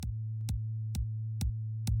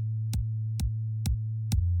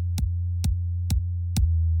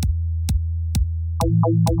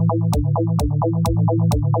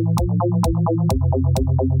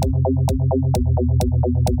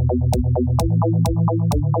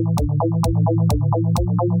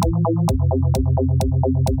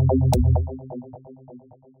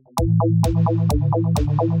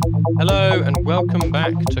Hello and welcome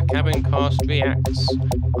back to Cabincast Reacts.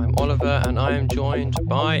 I'm Oliver and I am joined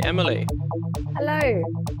by Emily Hello.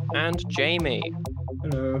 and Jamie.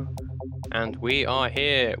 Hello. And we are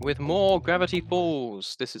here with more Gravity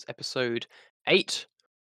Falls. This is episode 8.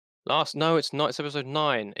 No, it's not. It's episode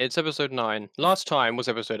 9. It's episode 9. Last time was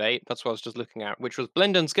episode 8. That's what I was just looking at, which was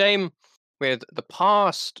Blendon's game with the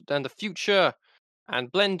past and the future and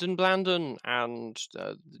Blendon Blandon and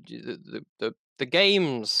the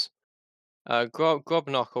games.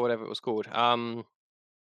 Grobnock or whatever it was called.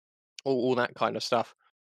 All that kind of stuff.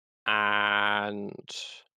 And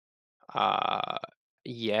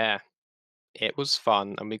yeah, it was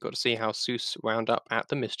fun, and we got to see how Seuss wound up at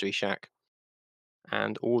the Mystery Shack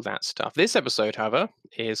and all that stuff. This episode, however,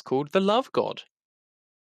 is called The Love God,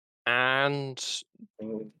 and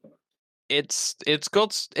it's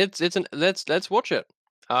an let's watch it.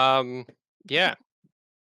 Yeah,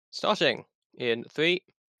 starting in 3,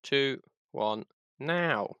 2, 1,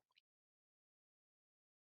 now.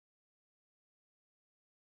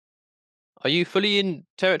 Are you fully in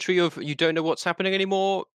territory of you don't know what's happening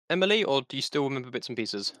anymore, Emily, or do you still remember bits and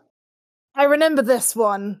pieces? I remember this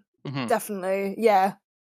one. Mhm. Definitely. Yeah.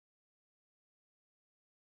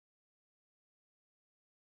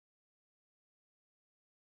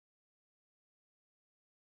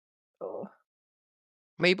 Oh,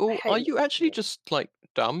 Mabel, hate are it. you actually just like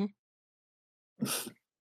dumb?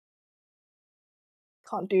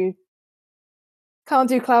 Can't do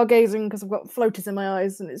cloud gazing because I've got floaters in my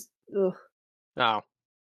eyes and it's Oh,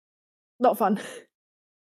 not fun.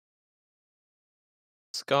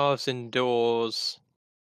 scarves indoors.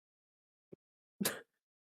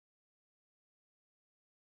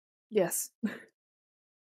 Yes.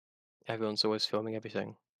 Everyone's always filming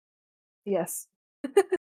everything. Yes.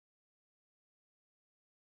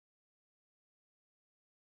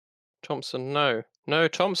 Thompson, no. No,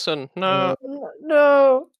 Thompson, no.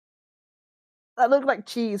 No. That looked like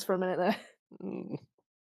cheese for a minute there. Mm.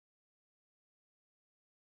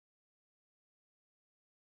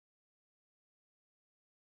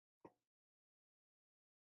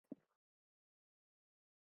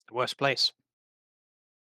 The worst place.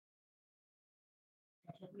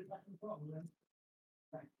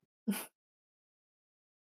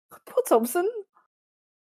 Poor Thompson.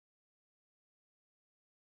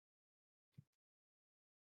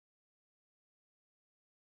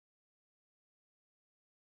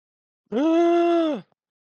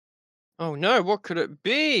 Oh no, what could it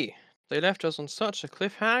be? They left us on such a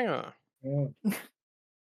cliffhanger.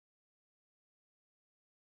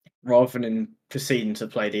 Rather than proceeding to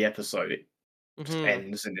play the episode, it just Mhm.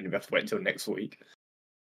 ends and then we have to wait until next week.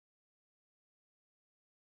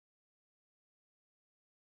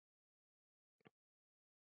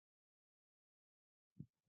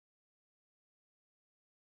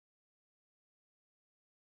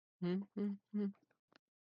 Mhm.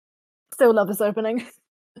 Still love this opening.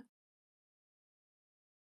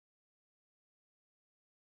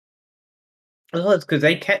 Oh, it's because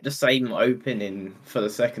they kept the same opening for the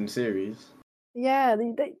second series. Yeah,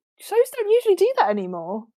 they shows don't usually do that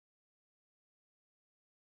anymore.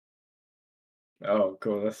 Oh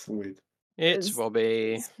god, that's weird. It's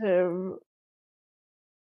Robbie. So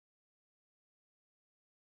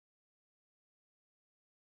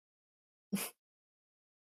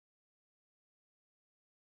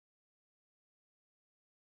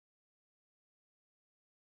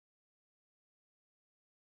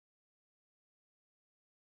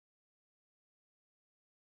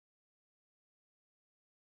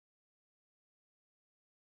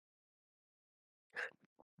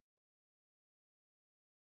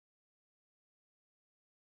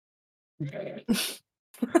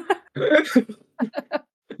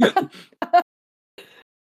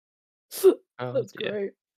Oh that's dear.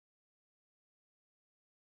 great.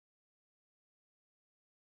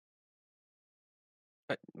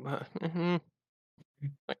 Mhm.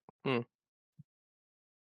 Hmm.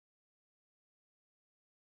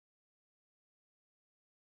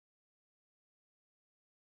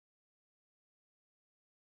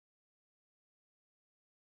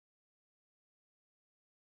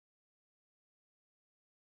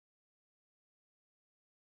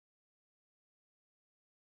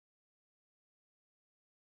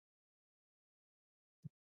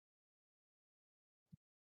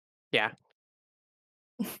 Yeah.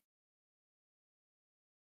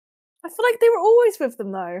 I feel like they were always with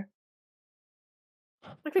them though.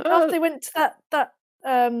 I think after they went to that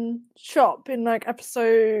shop in like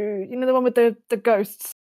episode, the one with the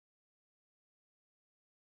ghosts.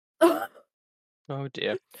 Oh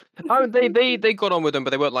dear. Oh, they got on with them, but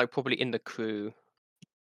they weren't like probably in the crew,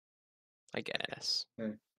 I guess.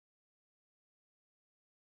 Mm.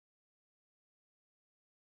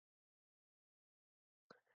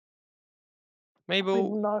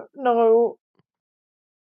 Mabel, No.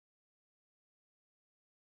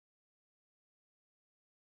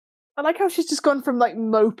 I like how she's just gone from like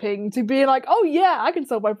moping to being like, oh yeah, I can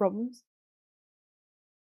solve my problems.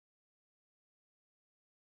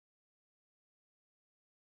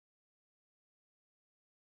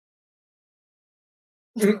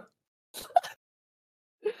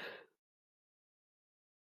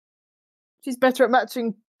 She's better at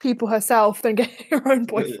matching people herself than getting her own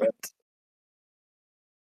boyfriend.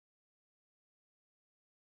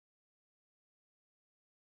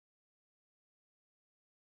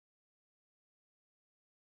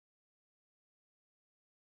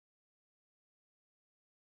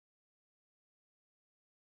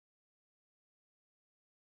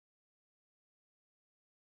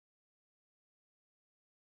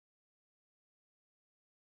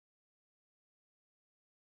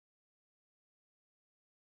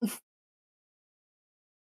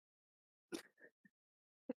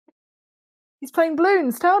 He's playing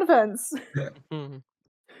balloons, tower defense. hmm.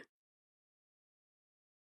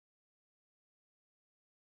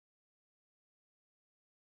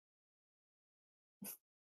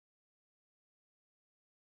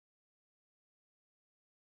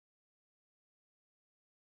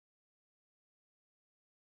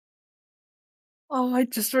 Oh, I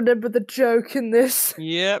just remember the joke in this.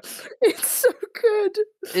 Yep. It's so good.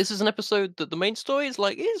 This is an episode that the main story is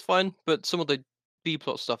like, it is fine, but some of the B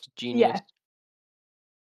plot stuff's genius. Yeah.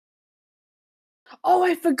 Oh,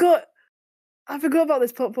 I forgot. I forgot about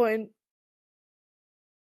this plot point.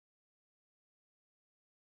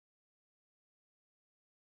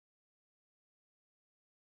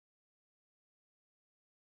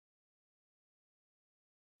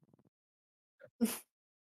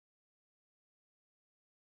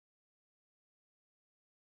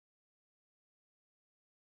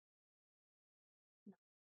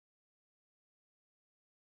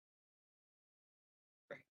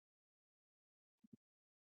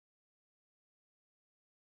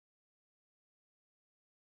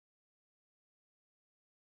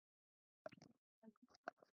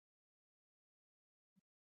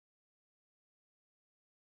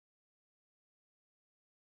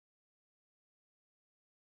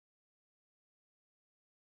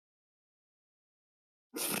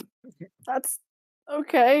 That's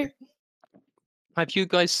okay. Have you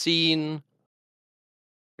guys seen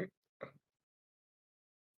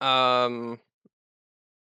um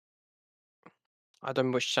I don't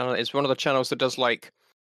know which channel it is, one of the channels that does like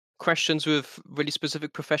questions with really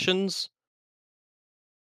specific professions,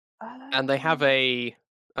 and they have a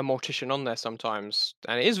mortician on there sometimes,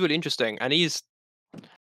 and it is really interesting, and he's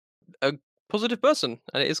a positive person,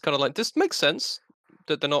 and it is kind of like, this makes sense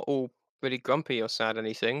that they're not all really grumpy or sad or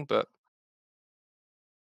anything, but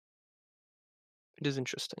it is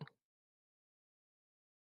interesting.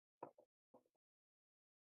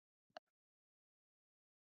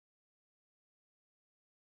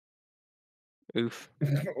 Oof.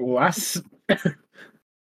 What?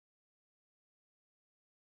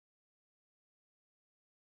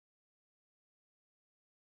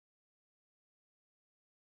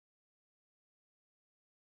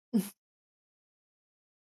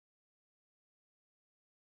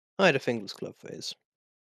 I had a fingerless glove phase.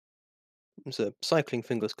 It was a cycling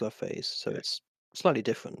fingerless glove phase, so it's slightly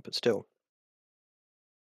different, but still.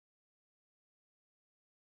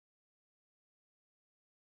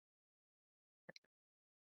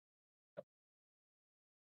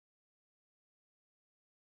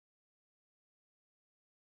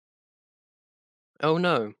 Oh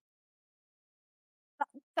no.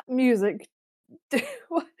 That music.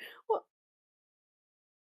 what? What?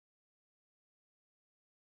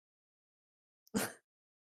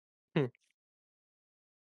 Hmm.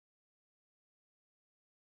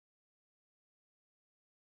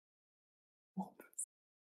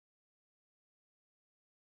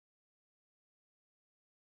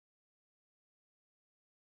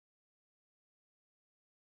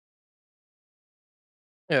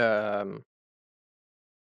 Um.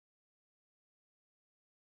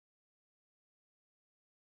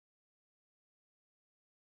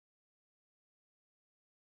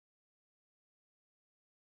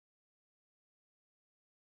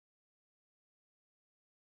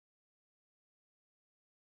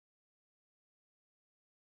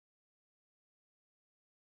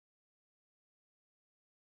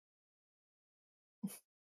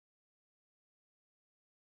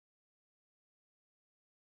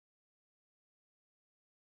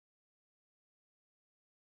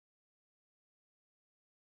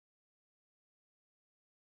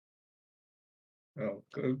 Oh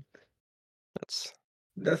god. That's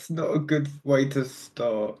That's not a good way to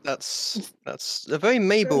start. that's a very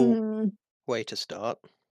Mabel Mm, way to start.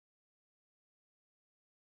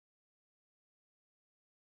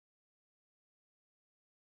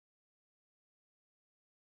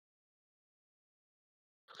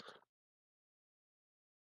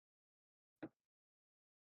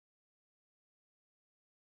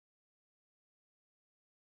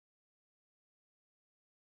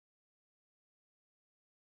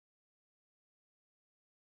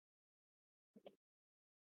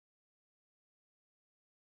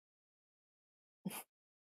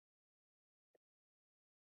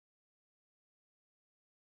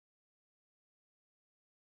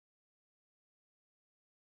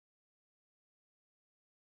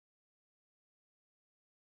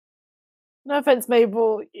 no offense,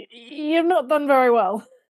 Mabel. You've not done very well.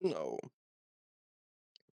 No.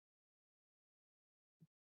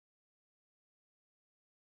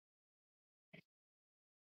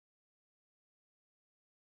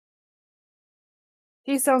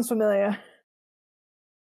 He sounds familiar.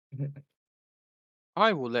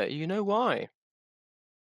 I will let you know why.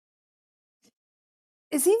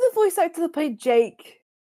 Is he the voice actor that played Jake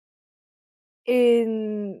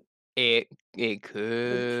in It the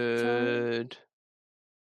show? could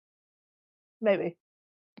Maybe.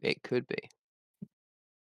 it could be.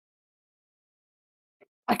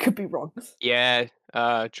 I could be wrong. Yeah,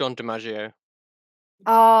 John DiMaggio.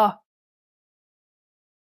 Ah,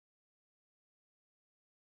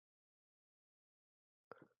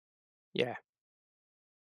 Yeah,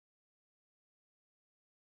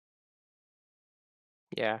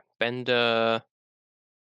 yeah. Bender,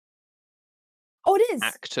 oh, it is.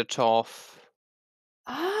 actor Toff.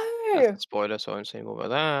 That's Oh, a spoiler, so I won't say more about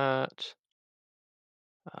that.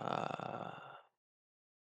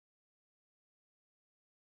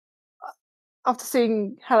 after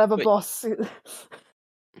seeing Hell of a Wait. Boss.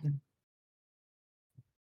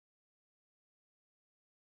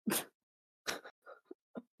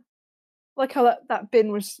 Like how that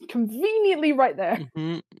bin was conveniently right there.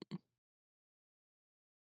 Mhm.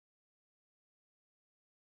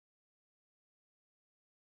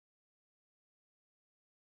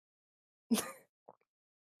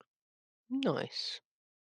 Nice.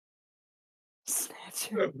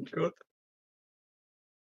 Snatcher. Oh god.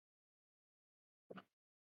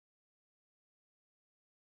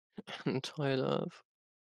 Entire love.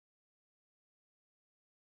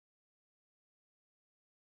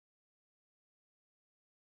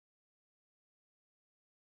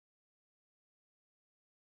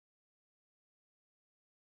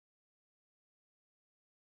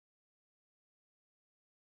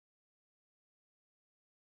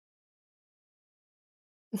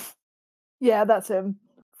 Yeah, that's him.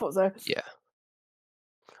 Thought so. Yeah.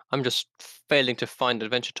 I'm just failing to find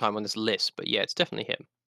Adventure Time on this list, but yeah, it's definitely him.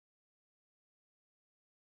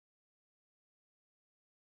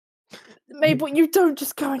 Mabel, you don't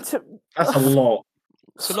just go into. That's a lot.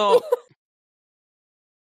 It's a lot.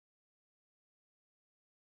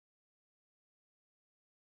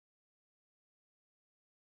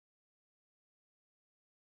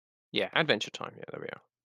 Yeah, Adventure Time. Yeah, there we are.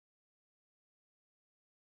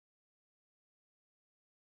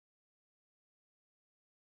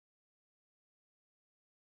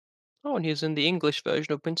 Oh, and he's in the English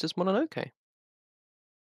version of Princess Mononoke.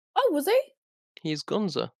 Oh, was he? He's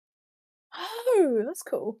Gonza. Oh, that's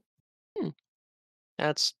cool. Hmm.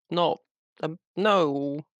 That's not.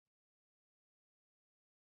 No.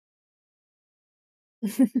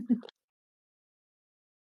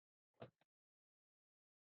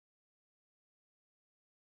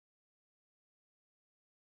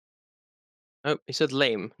 Oh, he said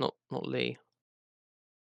lame, not Lee.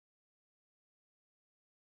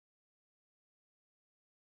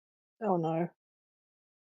 Oh no,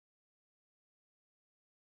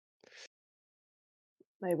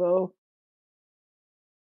 Mabel.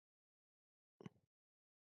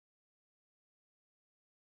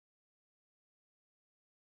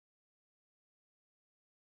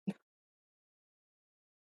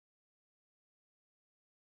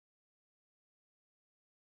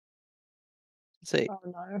 Say Oh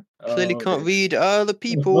no. clearly Oh can't dear. read other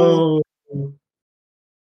people. Oh.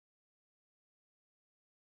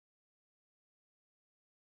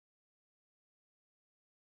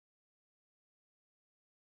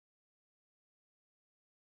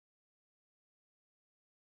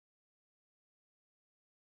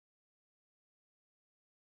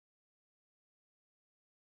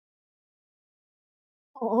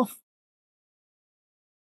 Oh,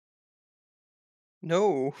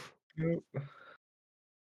 No. No.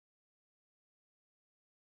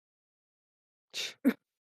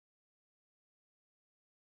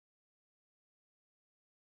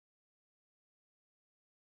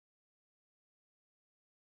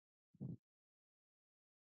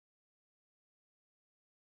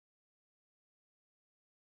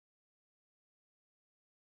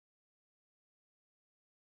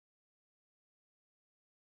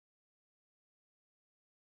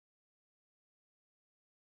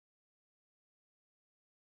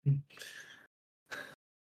 Undo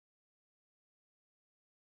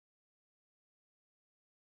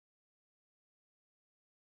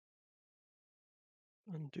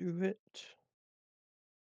it.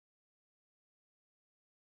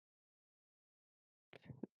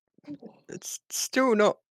 It's still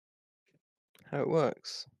not how it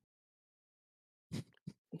works.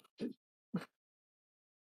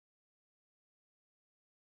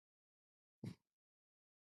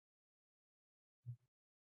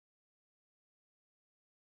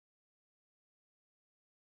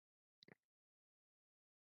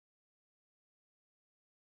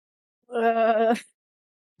 Uh,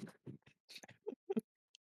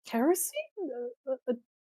 Kerosene? I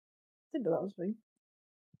didn't know that was a thing.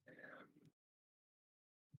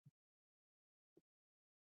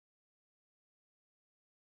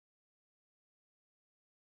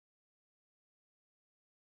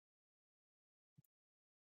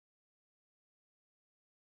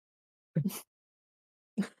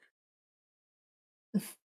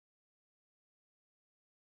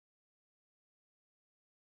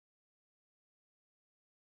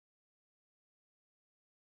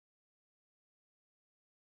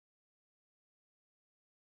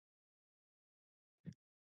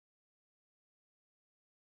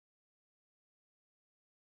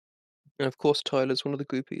 And of course, Tyler's one of the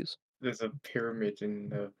groupies. There's a pyramid in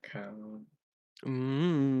the cow.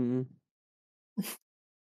 Mmm.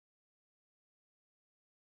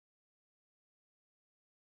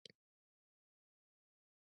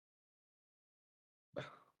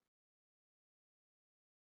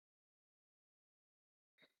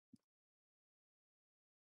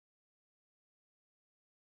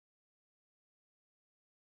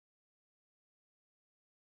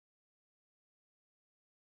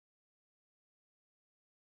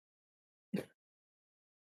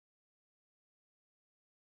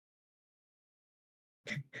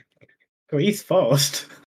 Oh, he's fast.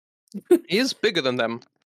 He is bigger than them.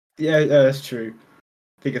 Yeah, that's true.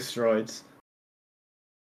 Bigger strides.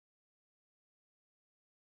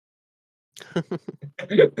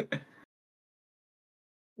 Good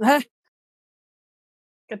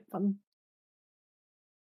fun.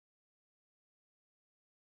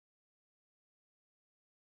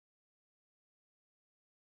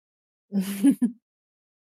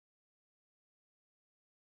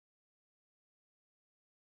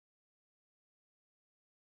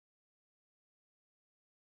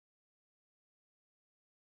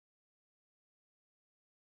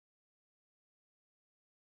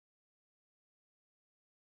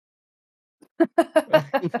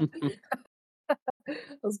 That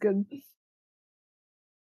was good.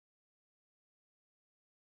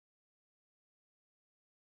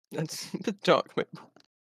 That's the dark maple.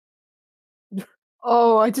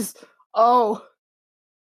 Oh, oh.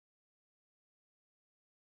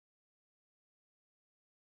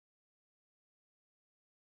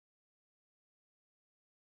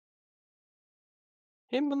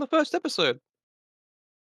 Him on the first episode.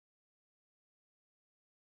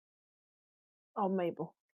 Oh,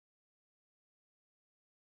 Mabel.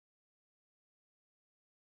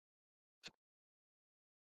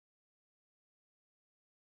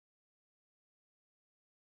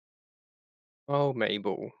 Oh,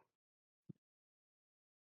 Mabel.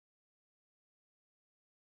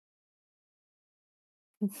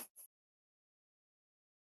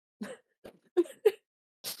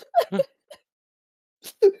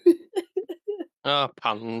 Ah,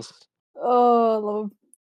 puns. Oh, I love him.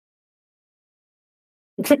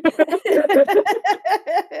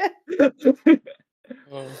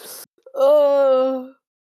 Oh. Oh.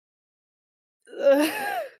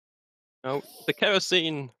 Oh, the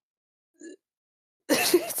kerosene.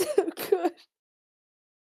 So good.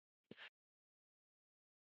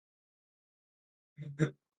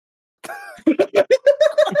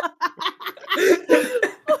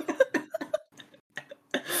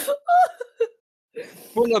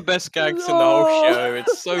 One of the best gags in the whole Oh. show.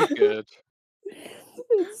 It's so good.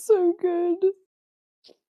 It's so good.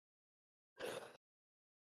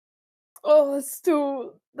 Oh, it's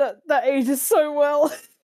still that ages so well.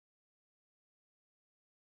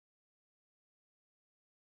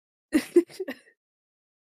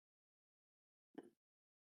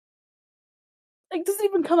 It doesn't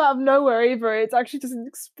even come out of nowhere either. It's actually just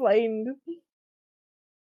explained.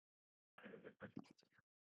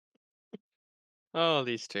 Oh,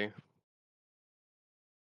 these two.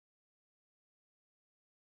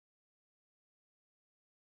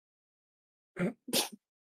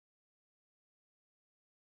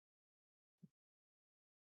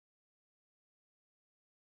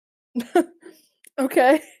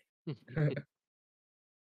 Okay.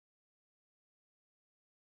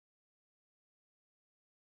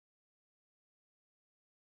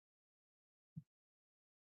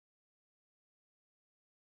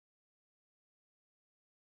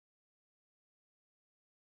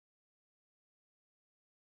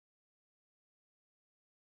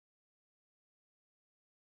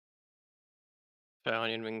 Fair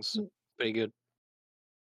onion rings, Mm. pretty good.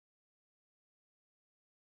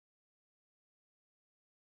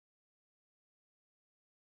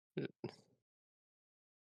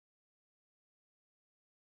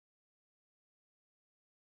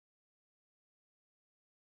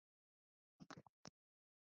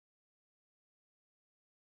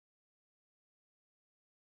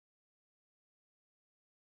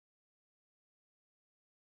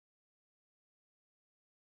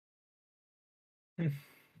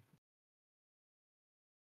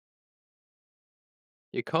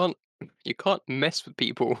 You can't you can't mess with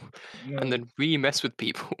people and No. then re-mess with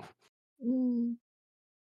people. Mm.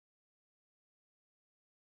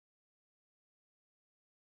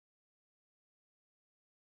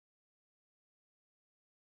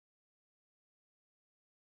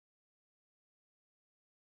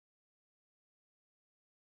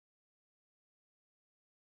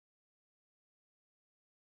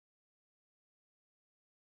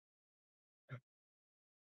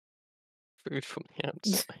 Food from the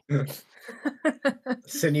outside.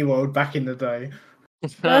 Cineworld back in the day.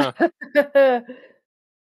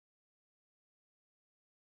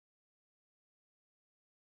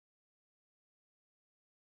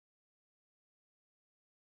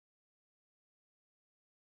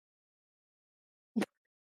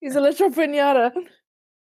 He's a little pinata.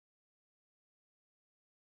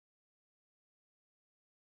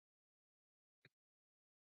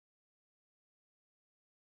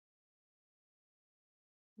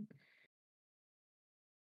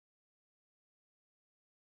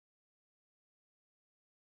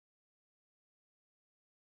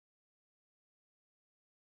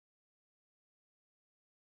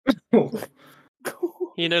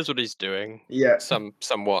 He knows what he's doing. Yeah.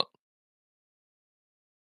 Somewhat.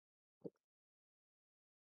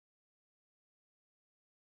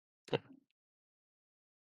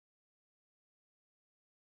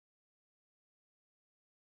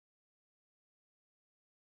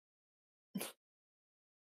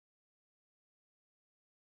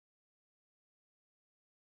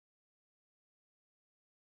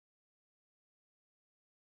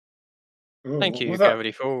 Oh, Thank what you, was that?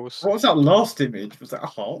 Gravity Falls. What was that last image? Was that a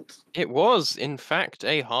heart? It was, in fact,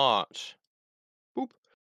 a heart. Boop.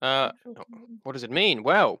 Oh, what does it mean?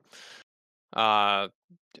 Well, uh,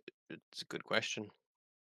 it's a good question.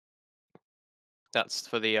 That's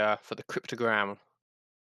for the cryptogram,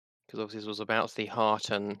 because obviously this was about the heart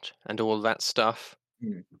and all that stuff.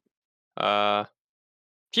 Hmm. Uh,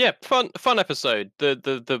 yeah, fun episode.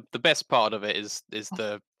 The best part of it is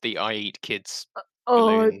the I eat kids Oh,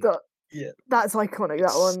 balloon. Yeah. that's iconic.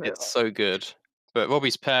 That one. It's so good. But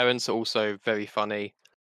Robbie's parents are also very funny.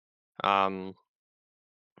 Um,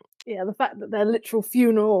 Yeah, the fact that they're literal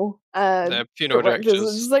funeral their funeral directors are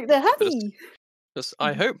directors. just like they're Just, happy.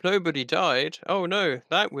 I hope nobody died. Oh no,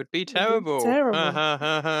 that would be It'd be terrible. Ha terrible. ha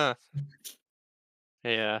ha ha.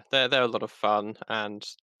 Yeah, they're a lot of fun, and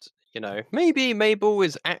maybe Mabel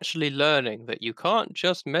is actually learning that you can't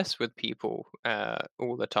just mess with people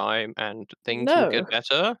all the time, and things will No, get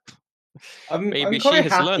better. I'm Maybe she quite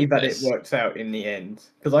has happy learned that it this. works out in the end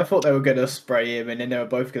because I thought they were gonna spray him and then they were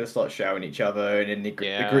both gonna start shouting at each other and then the group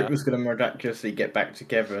Yeah, was gonna miraculously get back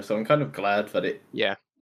together. So I'm kind of glad that it yeah,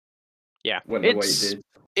 yeah. went the way it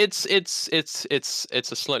It's did.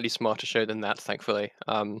 it's a slightly smarter show than that, thankfully.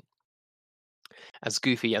 As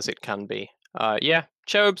goofy as it can be. Yeah,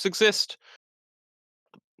 cherubs exist.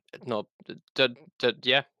 Not,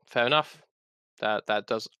 yeah, fair enough. That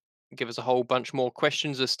does give us a whole bunch more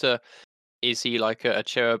questions as to, is he like a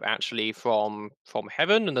cherub actually from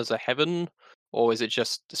heaven and there's a heaven, or is it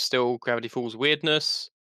just still Gravity Falls weirdness?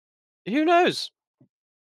 Who knows?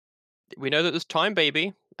 We know that there's Time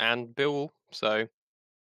Baby and Bill, so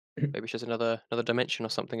maybe it's just another dimension or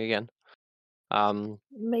something again. Um,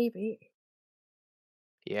 maybe.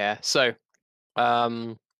 yeah. So,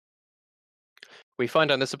 um, we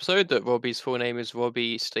find out in this episode that Robbie's full name is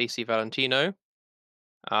Robbie Stacy Valentino.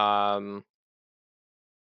 Um,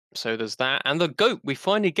 so there's that, and the goat. We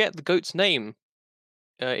finally get the goat's name.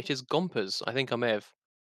 It is Gompers. I think I may have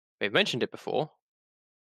mentioned it before,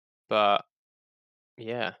 but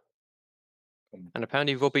yeah. And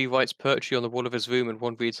apparently Robbie writes poetry on the wall of his room, and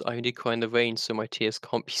one reads, "I only cry in the rain, so my tears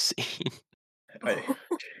can't be seen," I,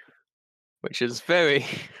 which is very,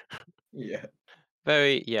 yeah.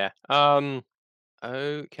 very, yeah.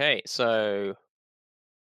 Okay, so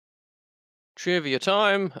trivia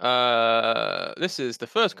time. This is the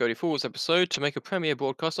first Cody Falls episode to make a premiere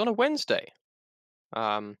broadcast on a Wednesday.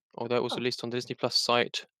 Although it was Oh. released on the Disney Plus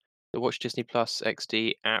site, the Watch Disney Plus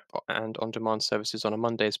XD app, and on-demand services on a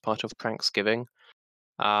Monday as part of Pranksgiving.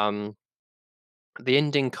 Um, The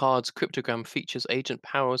ending card's cryptogram features Agent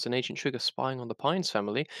Powers and Agent Sugar spying on the Pines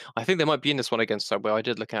family. I think they might be in this one against Subway. I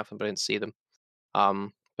did look out for them, but I didn't see them.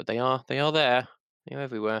 But they are there. They're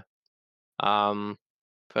everywhere.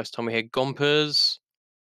 First time we hear Gompers.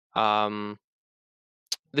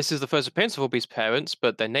 This is the first appearance of Orbeez's parents,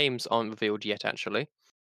 but their names aren't revealed yet. Actually,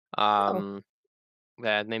 Oh,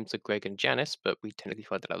 their names are Greg and Janice, but we technically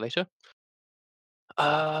find that out later.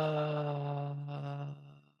 Uh,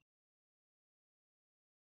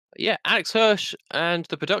 yeah, Alex Hirsch and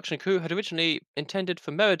the production crew had originally intended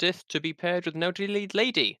for Meredith to be paired with an elderly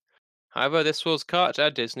lady. However, this was cut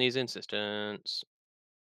at Disney's insistence.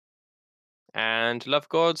 And Love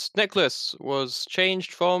God's necklace was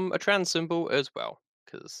changed from a trans symbol as well,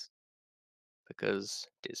 because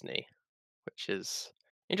Disney, which is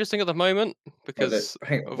interesting at the moment because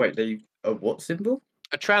Hang on, of wait, a what symbol?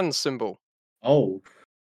 a trans symbol. Oh,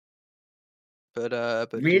 But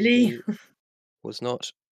really? Disney was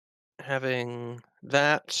not having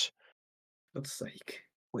that, God's sake.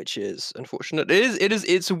 which is unfortunate.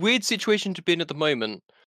 It's a weird situation to be in at the moment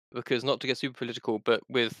because, not to get super political, but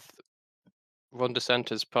with Ron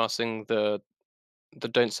DeSantis passing the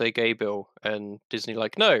Don't Say Gay bill and Disney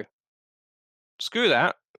like, no, screw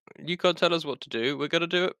that. You can't tell us what to do. We're gonna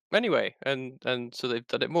do it anyway. And so they've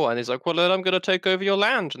done it more. And he's like, well, then I'm gonna take over your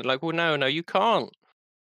land. And they're like, well, no, you can't.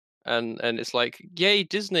 And it's like, yay,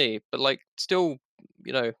 Disney, but like, still,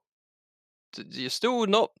 you know, you're still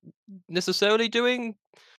not necessarily doing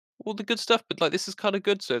all the good stuff. But like, this is kind of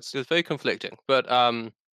good, so it's very conflicting.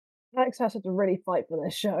 Alex has to really fight for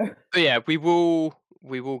this show. But yeah, we will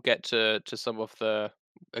get to some of the.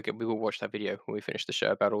 Again, we will watch that video when we finish the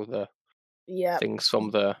show about all the Yeah. things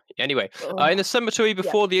from the. Anyway, in the cemetery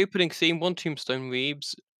before the opening theme, one tombstone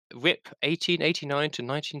reads "RIP 1889 to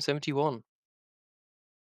 1971."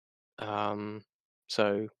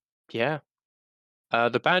 So yeah,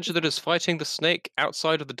 the badger that is fighting the snake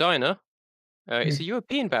outside of the diner is a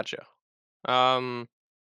European badger, um,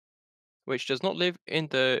 which does not live in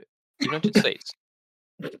the United States,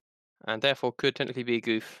 and therefore could technically be a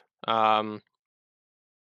goof.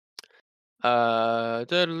 In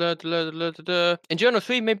Journal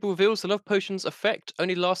 3, Mabel reveals the love potion's effect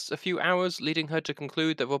only lasts a few hours, leading her to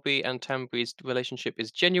conclude that Robbie and Tambry's relationship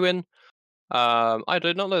is genuine. I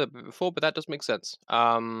did not know that before, but that does make sense.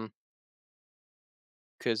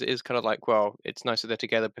 Because it is kind of like, well, it's nice that they're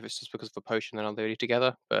together, but if it's just because of a potion, then are they really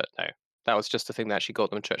together? But no, that was just the thing that actually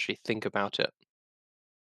got them to actually think about it.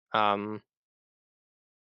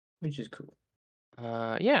 Which is cool.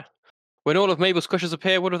 Yeah. When all of Mabel's crushes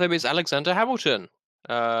appear, one of them is Alexander Hamilton,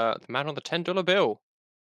 the man on the $10 bill.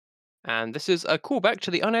 And this is a callback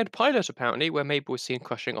to the unaired pilot, apparently, where Mabel was seen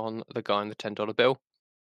crushing on the guy on the $10 bill.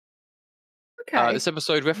 Okay. This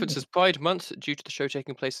episode references Pride Month due to the show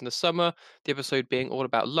taking place in the summer, the episode being all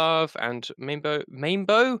about love, and Mabel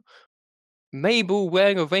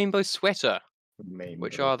wearing a rainbow sweater,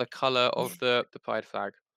 which are the colour of the Pride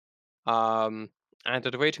flag. And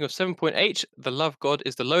at a rating of 7.8, The Love God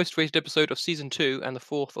is the lowest rated episode of season 2 and the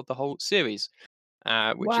fourth of the whole series.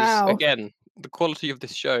 Which is, Wow. again, the quality of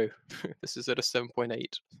this show. This is at a 7.8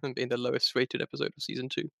 and being the lowest rated episode of season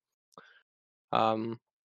 2.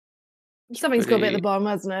 Something's got to be at the bottom,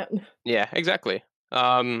 hasn't it? Yeah, exactly.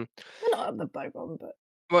 Well, not at the bottom, but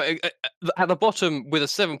Well, at the bottom with a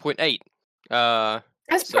 7.8.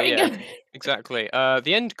 that's So pretty yeah, good. exactly.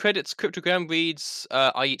 The end credits cryptogram reads,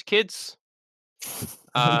 "I eat kids."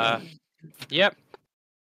 Yep.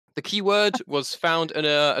 The keyword was found in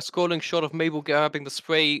a scrolling shot of Mabel grabbing the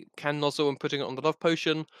spray can nozzle and putting it on the love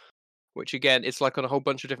potion, which again, it's like on a whole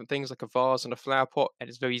bunch of different things, like a vase and a flower pot, and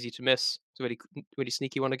it's very easy to miss. It's a really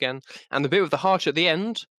sneaky one again. And the bit with the heart at the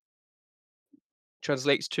end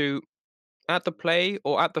translates to "at the play"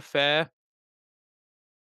 or "at the fair."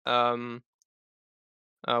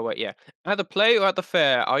 Oh wait, yeah. At the play or at the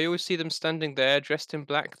fair, I always see them standing there, dressed in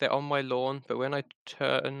black. They're on my lawn, but when I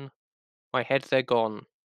turn my head, they're gone.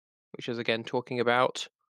 Which is again talking about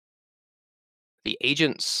the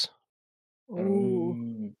agents.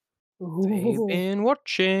 Ooh. They've Ooh. been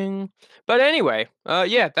watching. But anyway,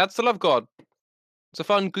 yeah, that's the Love God. It's a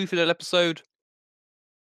fun, goofy little episode.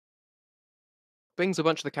 Brings a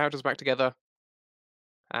bunch of the characters back together.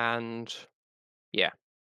 And yeah,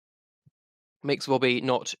 makes Robbie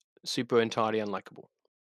not super entirely unlikable.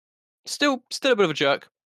 Still a bit of a jerk,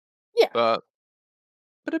 Yeah. but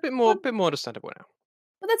a bit more understandable now.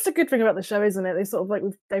 But that's the good thing about the show, isn't it? They sort of like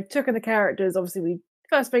they've taken the characters. Obviously, we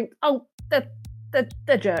first think, oh,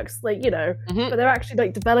 they're jerks, like, you know, but they're actually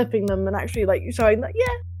like developing them and actually like showing that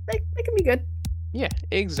they can be good. Yeah,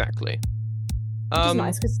 exactly. Which is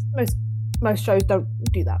nice because most most shows don't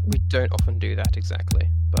do that. We don't often do that exactly,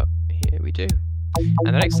 but here we do.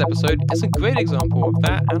 And the next episode is a great example of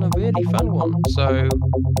that and a really fun one. So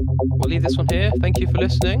we'll leave this one here. Thank you for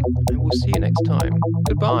listening, and we'll see you next time.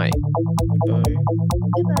 Goodbye. Bye.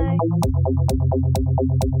 Goodbye.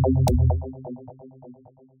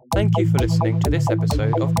 Thank you for listening to this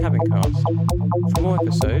episode of Cabincast. For more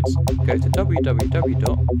episodes, go to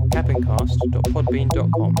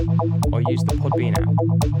www.cabincast.podbean.com or use the Podbean app.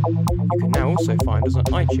 You can now also find us on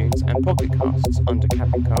iTunes and Pocket Casts under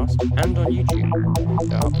Cabincast and on YouTube.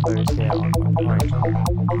 The uploads here are quite behind.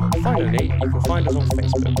 Finally, you can find us on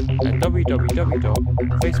Facebook at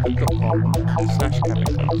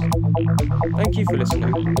www.facebook.com/Cabincast. Thank you for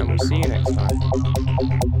listening, and we'll see you next time.